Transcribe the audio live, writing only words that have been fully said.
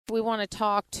we want to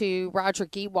talk to Roger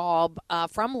Gewolb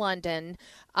from London,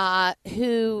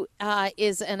 who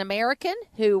is an American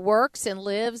who works and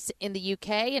lives in the UK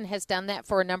and has done that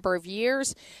for a number of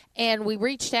years. And we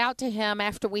reached out to him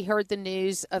after we heard the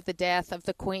news of the death of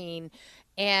the Queen.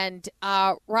 And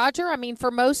Roger, I mean,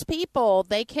 for most people,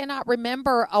 they cannot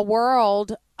remember a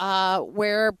world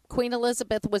where Queen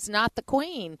Elizabeth was not the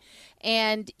Queen.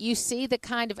 And you see the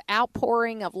kind of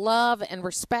outpouring of love and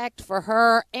respect for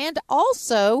her and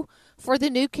also for the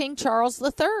new King Charles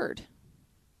III.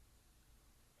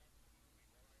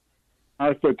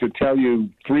 Martha, to tell you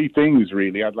three things,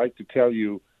 really. I'd like to tell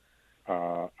you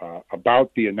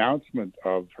about the announcement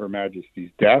of Her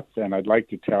Majesty's death, and I'd like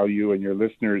to tell you and your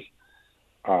listeners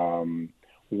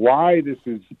why this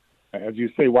is, as you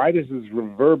say, why this is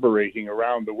reverberating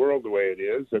around the world the way it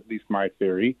is, at least my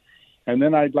theory. And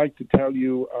then I'd like to tell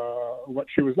you what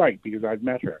she was like, because I've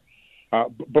met her.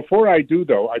 Before I do,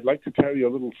 though, I'd like to tell you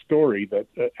a little story that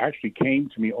actually came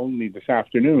to me only this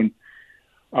afternoon.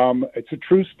 It's a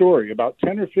true story. About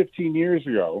 10 or 15 years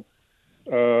ago,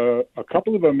 a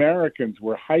couple of Americans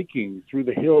were hiking through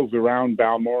the hills around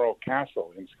Balmoral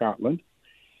Castle in Scotland.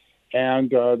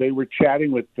 And they were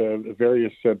chatting with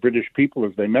various British people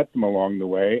as they met them along the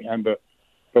way. And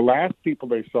the last people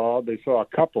they saw a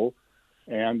couple,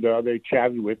 and they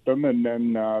chatted with them. And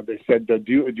then they said,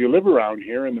 do you live around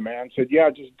here? And the man said, yeah,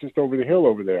 just over the hill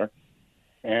over there.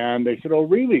 And they said, oh,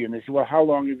 really? And they said, well, how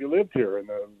long have you lived here? And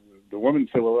the woman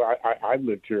said, well, I've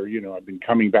lived here. You know, I've been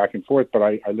coming back and forth, but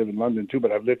I live in London too,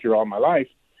 but I've lived here all my life.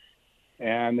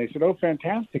 And they said, oh,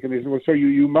 fantastic. And they said, well, so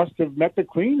you must have met the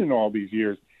Queen in all these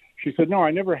years. She said, no, I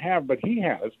never have, but he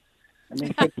has. And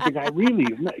they said to the guy,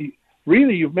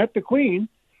 really, you've met the Queen?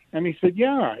 And he said,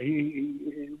 yeah.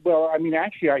 Well, I mean,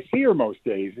 actually, I see her most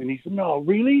days. And he said, no,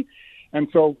 really? And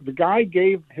so the guy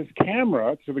gave his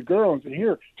camera to the girl and said,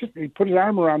 here, he put his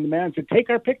arm around the man and said, take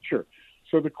our picture.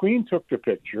 So the Queen took the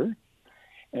picture.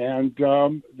 And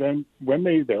then when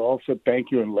they all said thank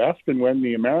you and left, and when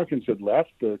the Americans had left,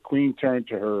 the Queen turned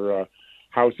to her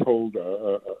household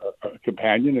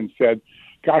companion and said,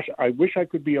 gosh, I wish I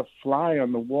could be a fly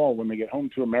on the wall when they get home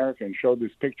to America and show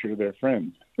this picture to their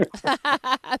friends.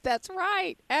 That's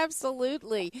right.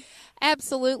 Absolutely.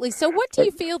 Absolutely. So what do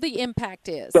you feel the impact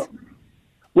is?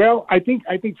 Well, I think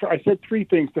I said three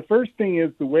things. The first thing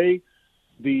is the way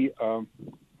the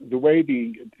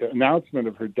announcement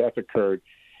of her death occurred.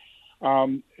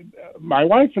 My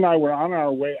wife and I were on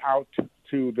our way out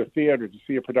to the theater to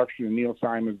see a production of Neil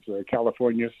Simon's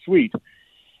California Suite.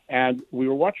 And we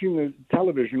were watching the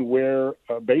television where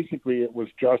basically it was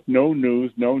just no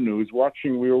news. We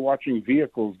were watching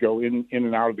vehicles go in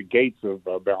and out of the gates of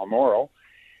Balmoral.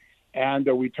 And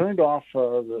we turned off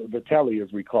the telly,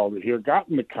 as we called it here, got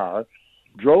in the car,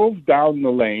 drove down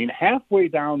the lane. Halfway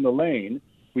down the lane,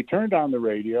 we turned on the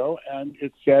radio, and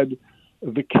it said,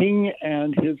 the King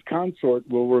and his consort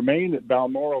will remain at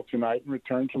Balmoral tonight and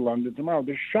return to London tomorrow.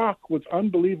 The shock was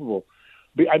unbelievable.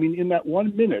 I mean, in that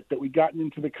 1 minute that we got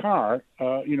into the car,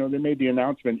 they made the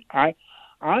announcement.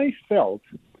 I felt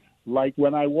like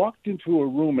when I walked into a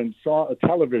room and saw a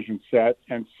television set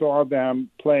and saw them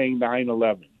playing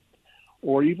 9/11,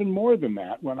 or even more than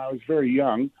that, when I was very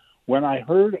young, when I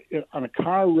heard on a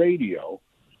car radio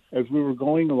as we were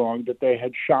going along that they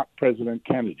had shot President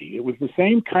Kennedy. It was the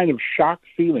same kind of shock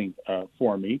feeling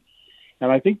for me, and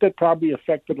I think that probably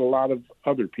affected a lot of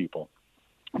other people.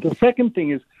 The second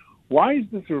thing is, why is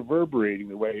this reverberating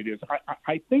the way it is?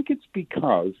 I think it's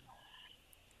because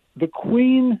the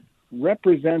Queen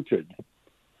represented,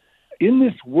 in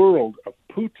this world of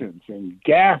Putins and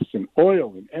gas and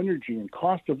oil and energy and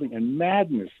cost of living and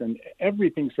madness and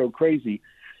everything so crazy,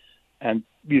 and,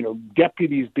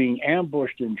 deputies being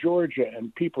ambushed in Georgia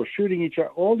and people shooting each other,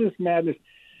 all this madness,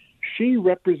 she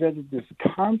represented this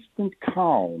constant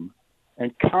calm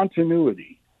and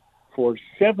continuity for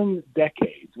 7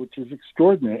 decades, which is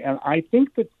extraordinary. And I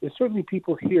think that certainly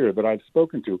people here that I've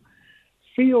spoken to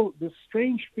feel this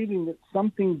strange feeling that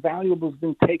something valuable has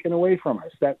been taken away from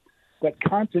us, that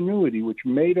continuity which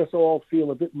made us all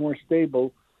feel a bit more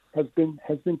stable has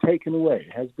been taken away,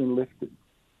 has been lifted.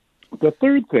 The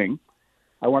third thing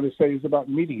I want to say is about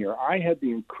meeting her. I had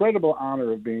the incredible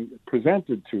honor of being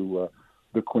presented to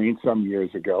the Queen some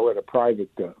years ago at a private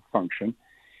function.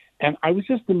 And I was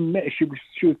just amazed.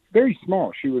 She was very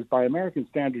small. She was, by American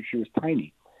standards, she was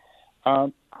tiny.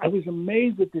 I was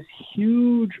amazed at this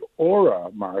huge aura,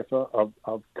 Martha,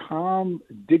 of calm,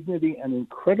 dignity, and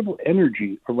incredible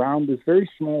energy around this very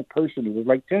small person. It was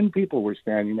like 10 people were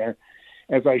standing there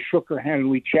as I shook her hand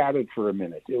and we chatted for a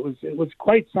minute. It was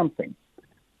quite something.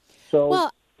 So,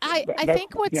 well, I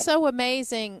think what's so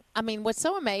amazing, what's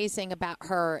so amazing about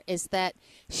her is that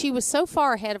she was so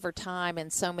far ahead of her time in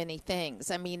so many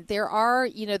things. I mean, there are,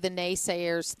 the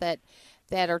naysayers that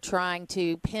are trying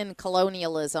to pin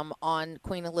colonialism on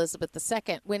Queen Elizabeth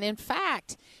II, when in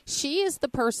fact she is the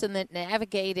person that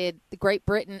navigated Great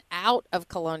Britain out of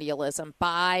colonialism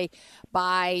by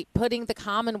putting the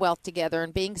Commonwealth together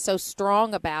and being so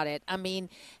strong about it. I mean,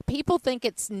 people think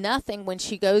it's nothing when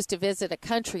she goes to visit a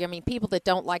country. I mean, people that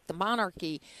don't like the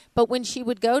monarchy, but when she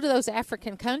would go to those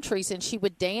African countries and she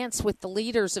would dance with the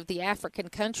leaders of the African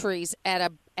countries at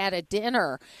a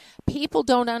dinner, people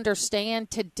don't understand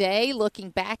today, looking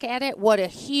back at it, what a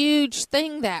huge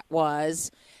thing that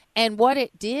was. And what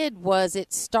it did was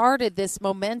it started this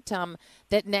momentum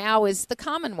that now is the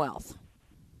Commonwealth.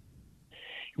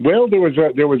 Well, there was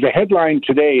a headline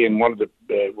today in one of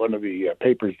the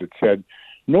papers that said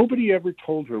nobody ever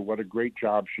told her what a great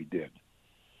job she did.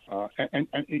 And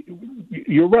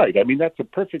you're right. I mean, that's a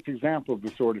perfect example of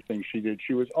the sort of thing she did.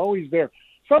 She was always there.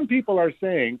 Some people are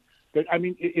saying that, I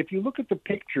mean, if you look at the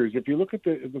pictures, if you look at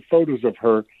the photos of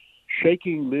her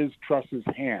shaking Liz Truss's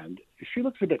hand, she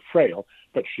looks a bit frail,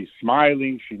 but she's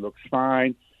smiling, she looks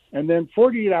fine, and then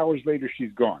 48 hours later,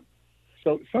 she's gone.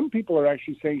 So some people are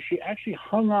actually saying she actually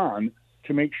hung on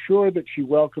to make sure that she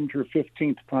welcomed her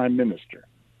 15th prime minister.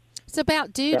 It's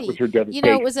about duty. That was her dedication.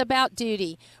 It was about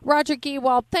duty. Roger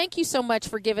Gewolb, thank you so much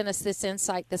for giving us this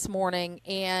insight this morning.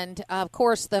 And, of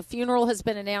course, the funeral has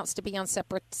been announced to be on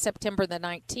September the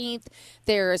 19th.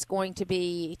 There is going to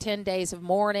be 10 days of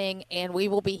mourning, and we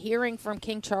will be hearing from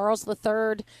King Charles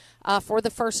III for the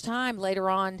first time later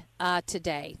on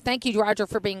today. Thank you, Roger,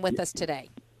 for being with us today.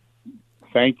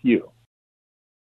 Thank you.